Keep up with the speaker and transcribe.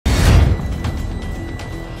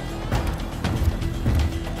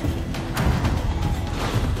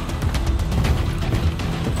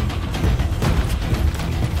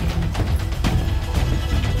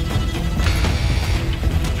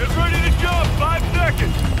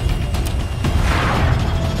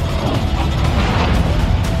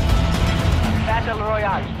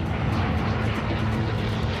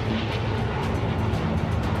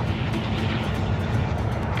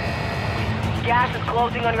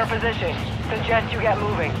closing on your position. Suggest you get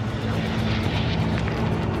moving.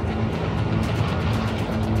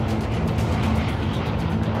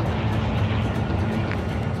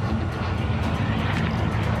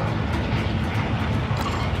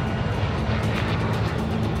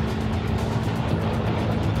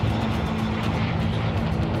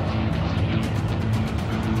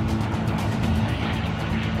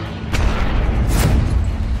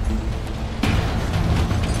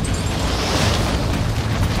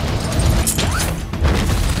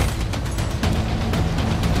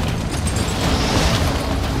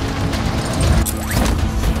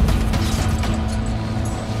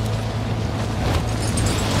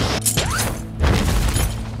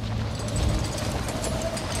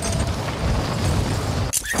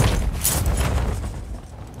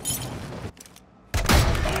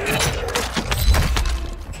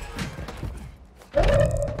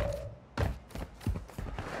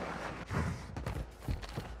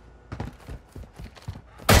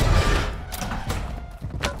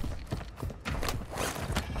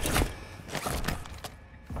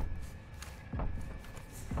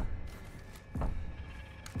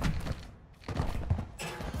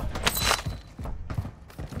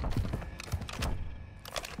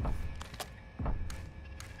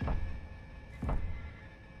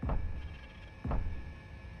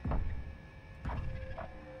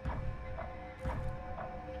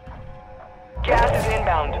 Gas is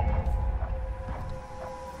inbound.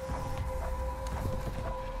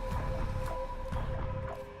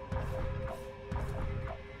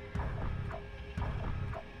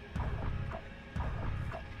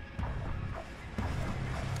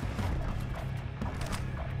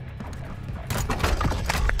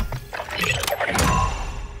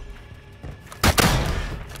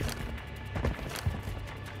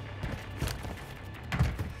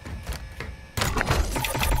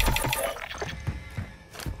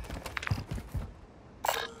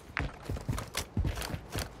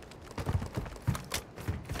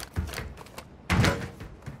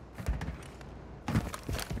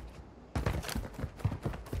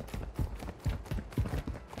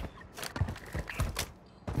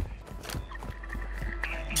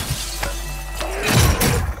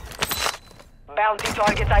 Bounty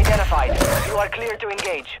targets identified. You are clear to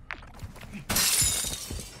engage.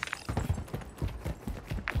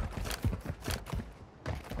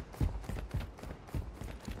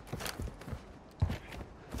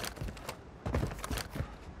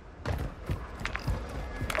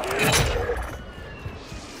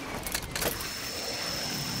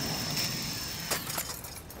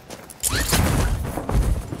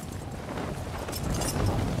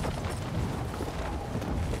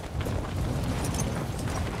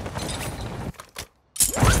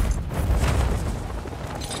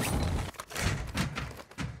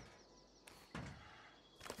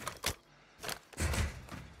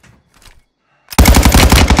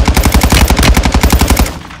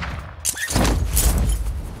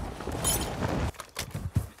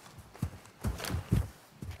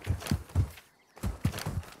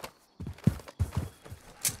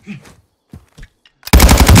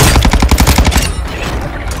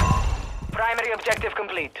 Primary objective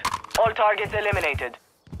complete. All targets eliminated.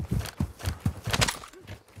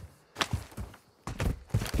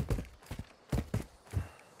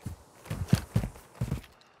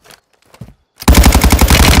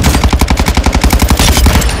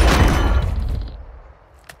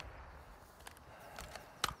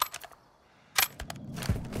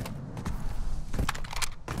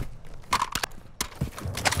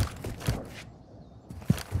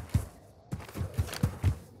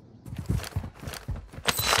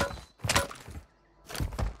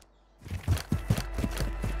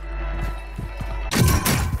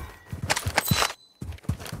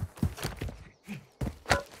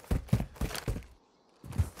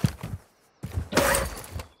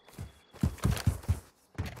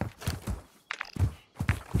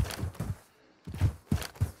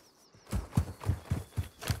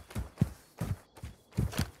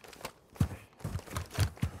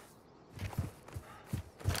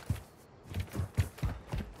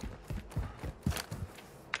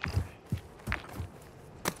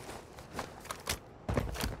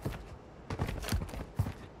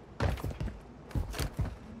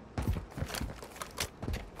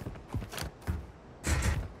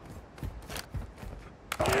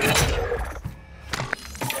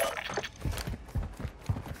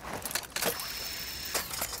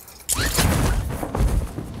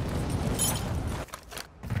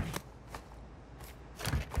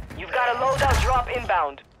 Got a loadout drop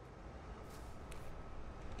inbound.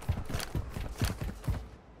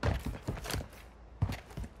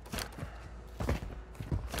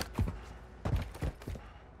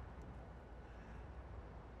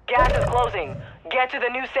 Gas is closing. Get to the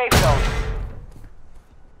new safe zone.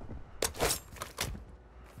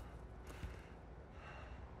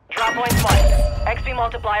 Drop point marked. XP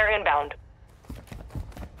multiplier inbound.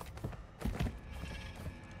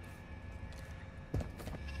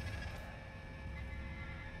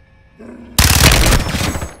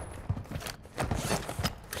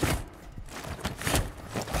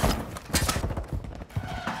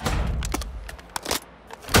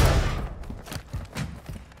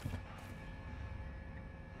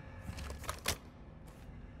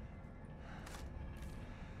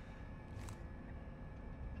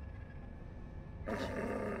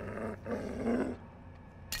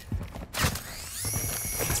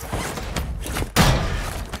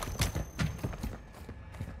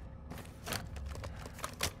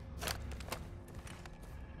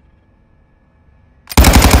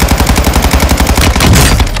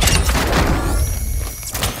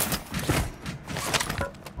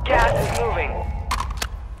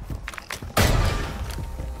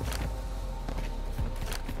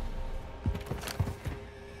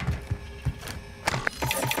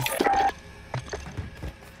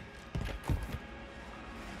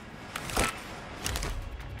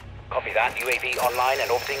 Copy that. UAV online and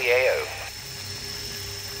orbiting the AO.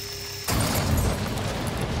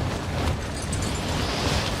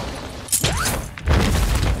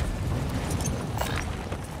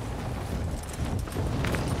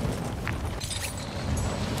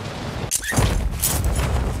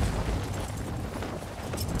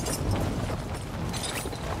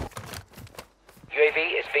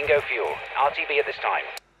 UAV is bingo fuel. RTV at this time.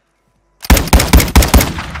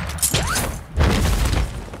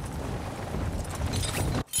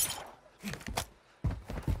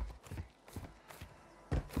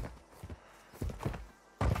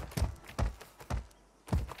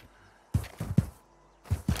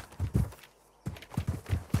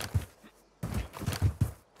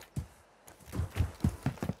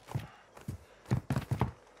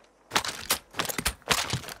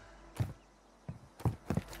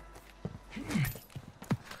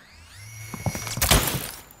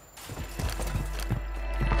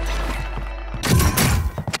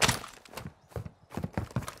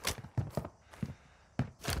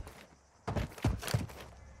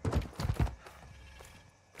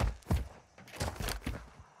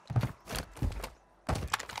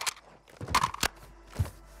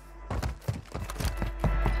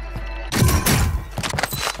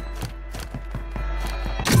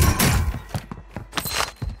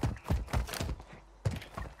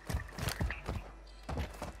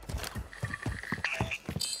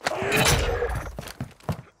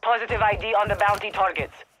 Positive ID on the bounty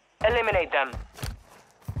targets. Eliminate them.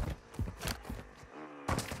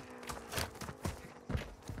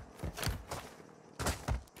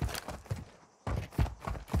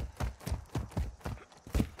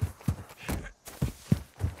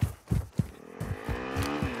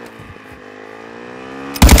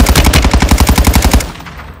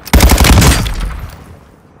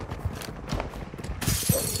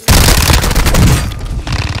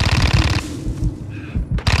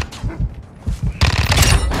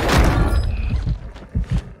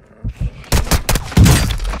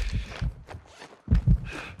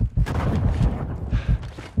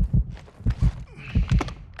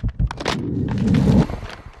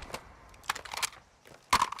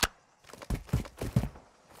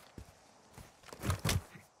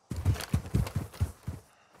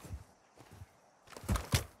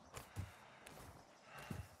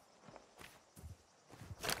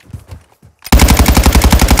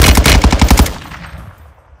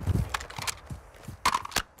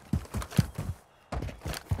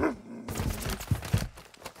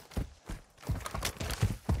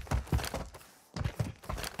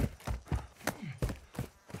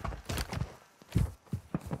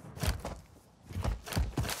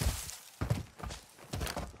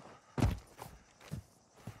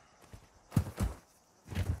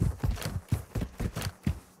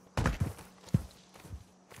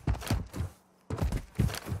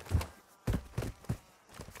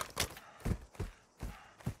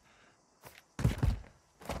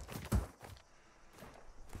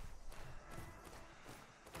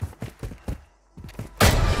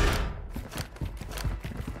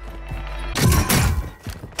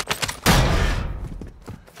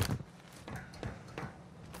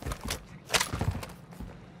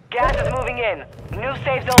 Gas is moving in. New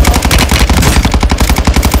safe zone located.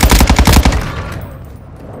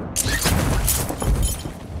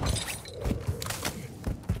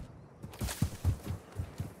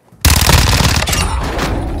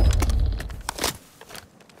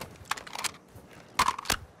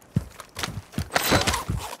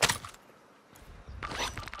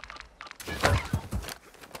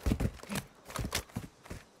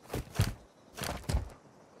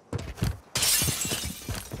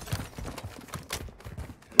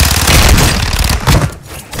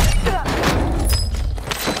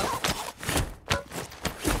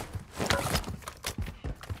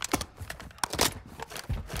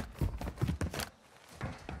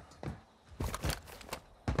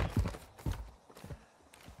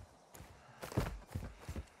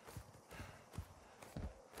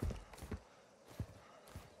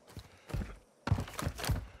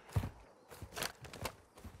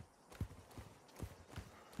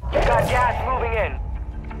 closing in.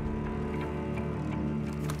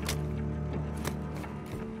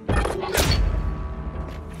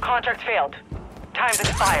 Contract failed. Time's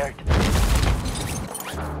expired.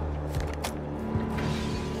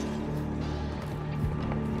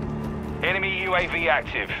 Enemy UAV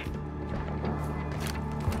active.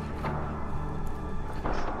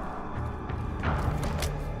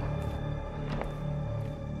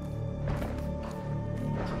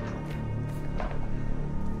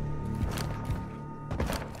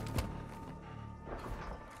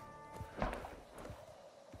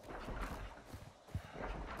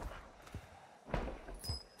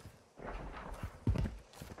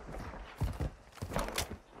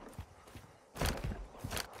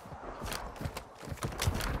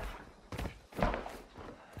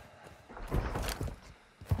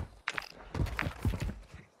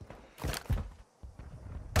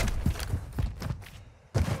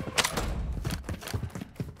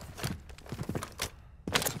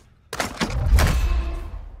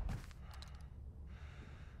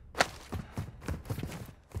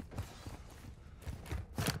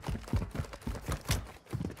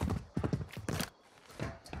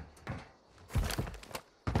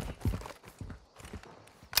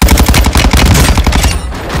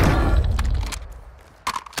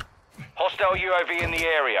 Hostile UAV in the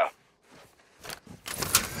area.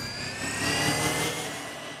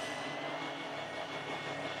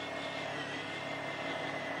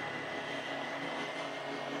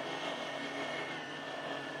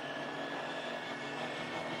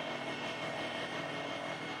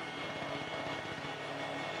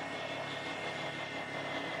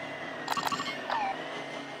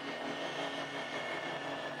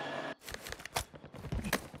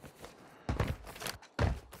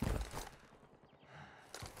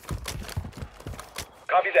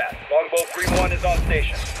 Copy that. Longbow 3-1 is on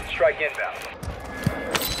station. Strike inbound.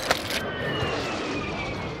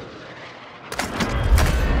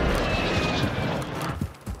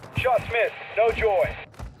 Shots missed. No joy.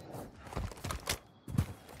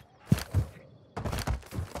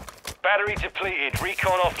 Battery depleted.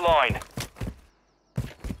 Recon offline.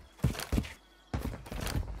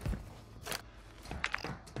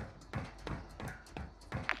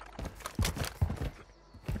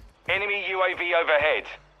 Enemy UAV overhead.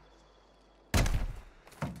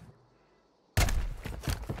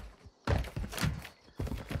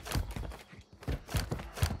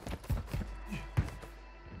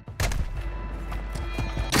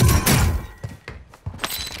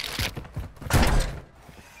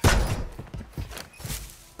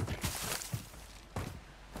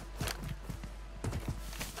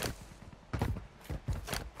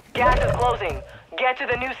 Gas is closing. Get to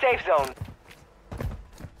the new safe zone.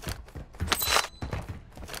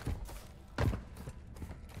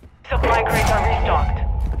 Supply crates are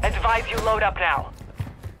restocked. Advise you load up now.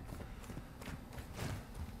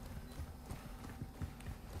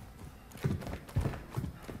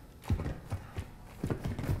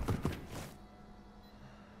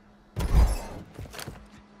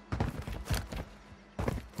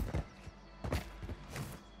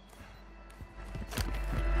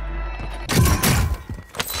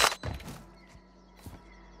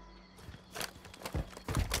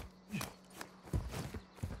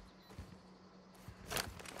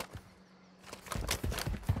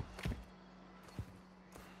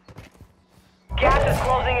 Gas is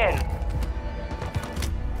closing in.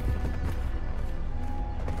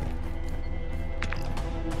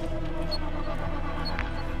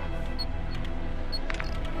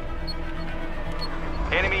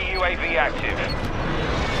 Enemy UAV active.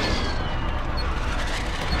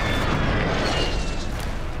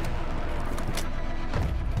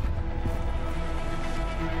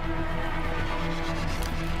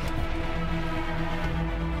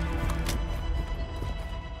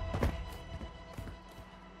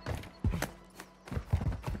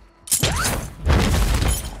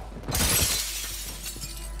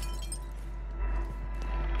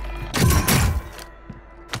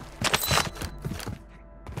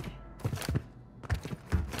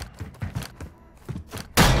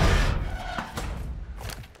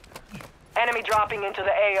 Enemy dropping into the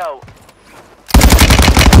AO.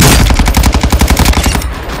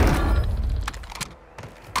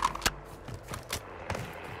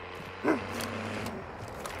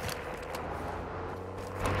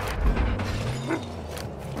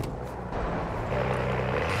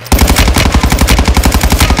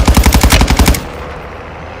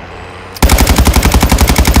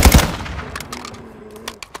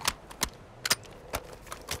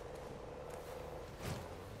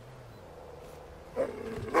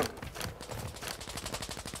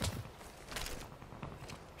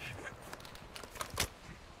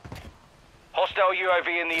 Hostile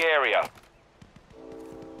UAV in the area.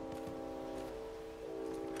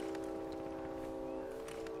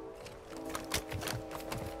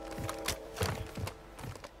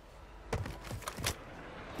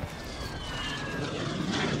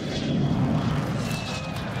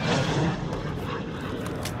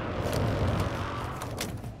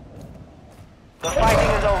 The fighting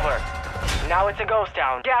is over. Now it's a ghost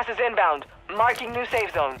town. Gas is inbound. Marking new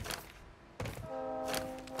safe zone.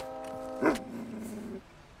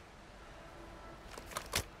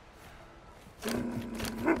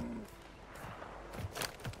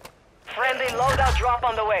 Friendly loadout drop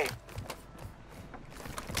on the way.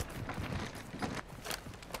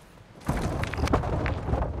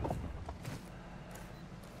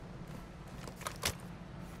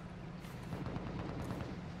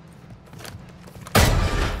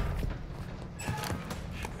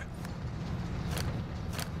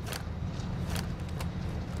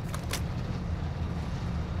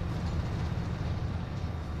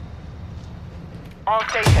 All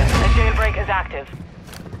stations, the jailbreak is active.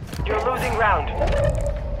 You're losing ground.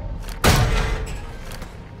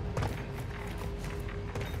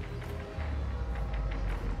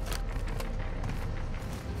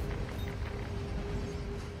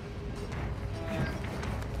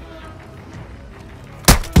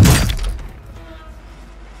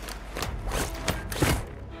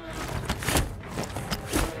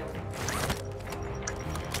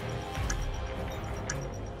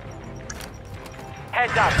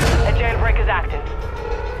 Heads up, a jailbreak is active.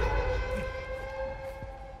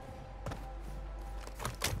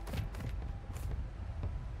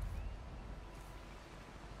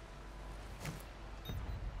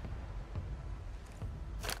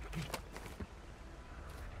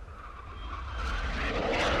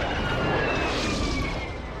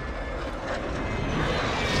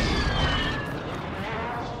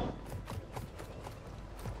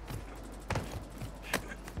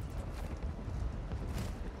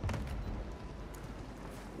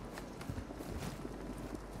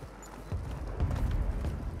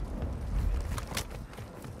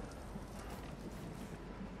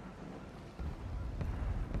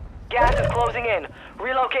 Gas is closing in.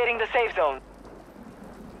 Relocating the safe zone.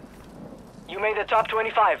 You made the top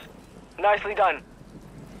 25. Nicely done.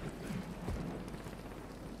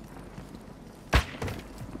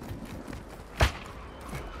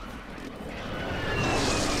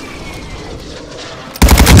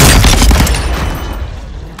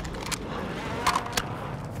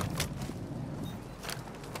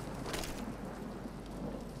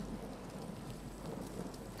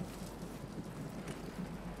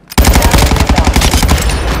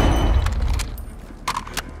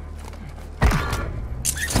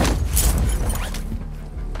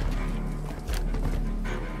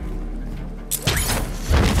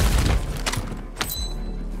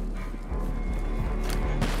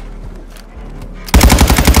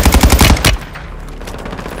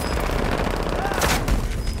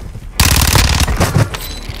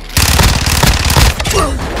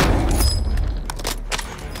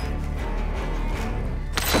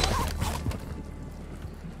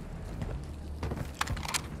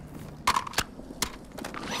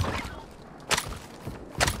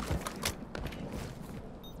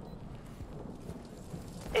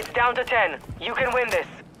 It's down to 10. You can win this.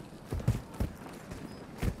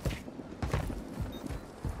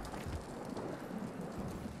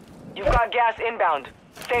 You've got gas inbound.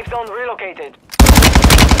 Safe zone relocated.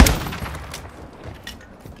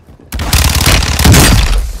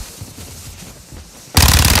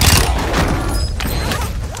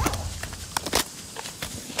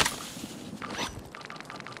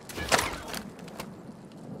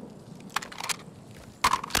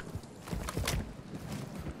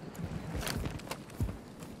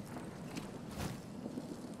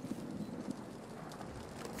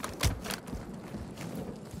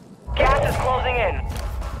 Gas is closing in.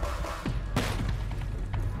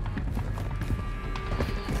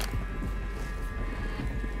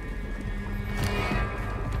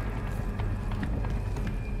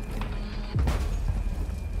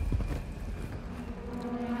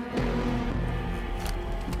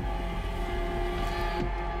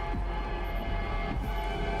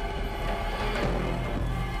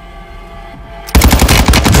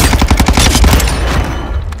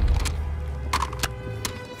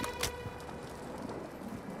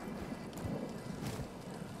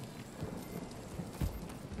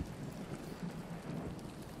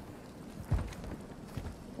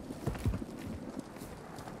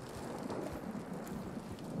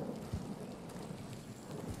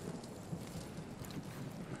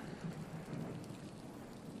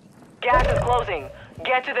 Gas is closing.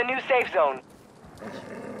 Get to the new safe zone.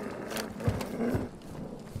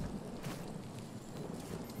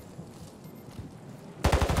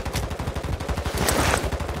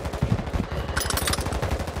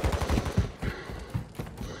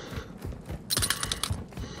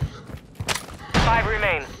 Five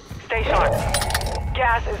remain. Stay sharp.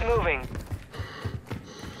 Gas is moving.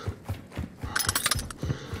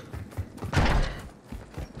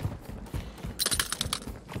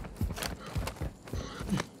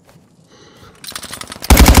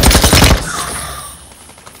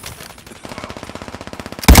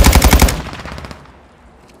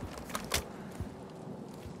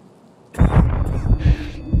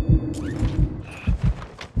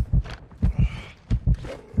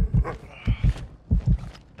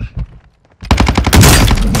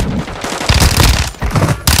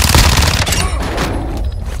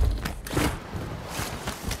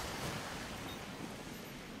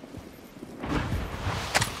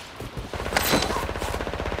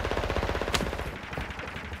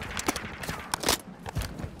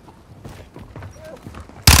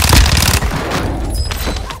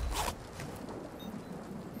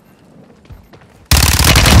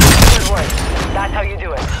 That's how you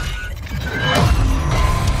do it.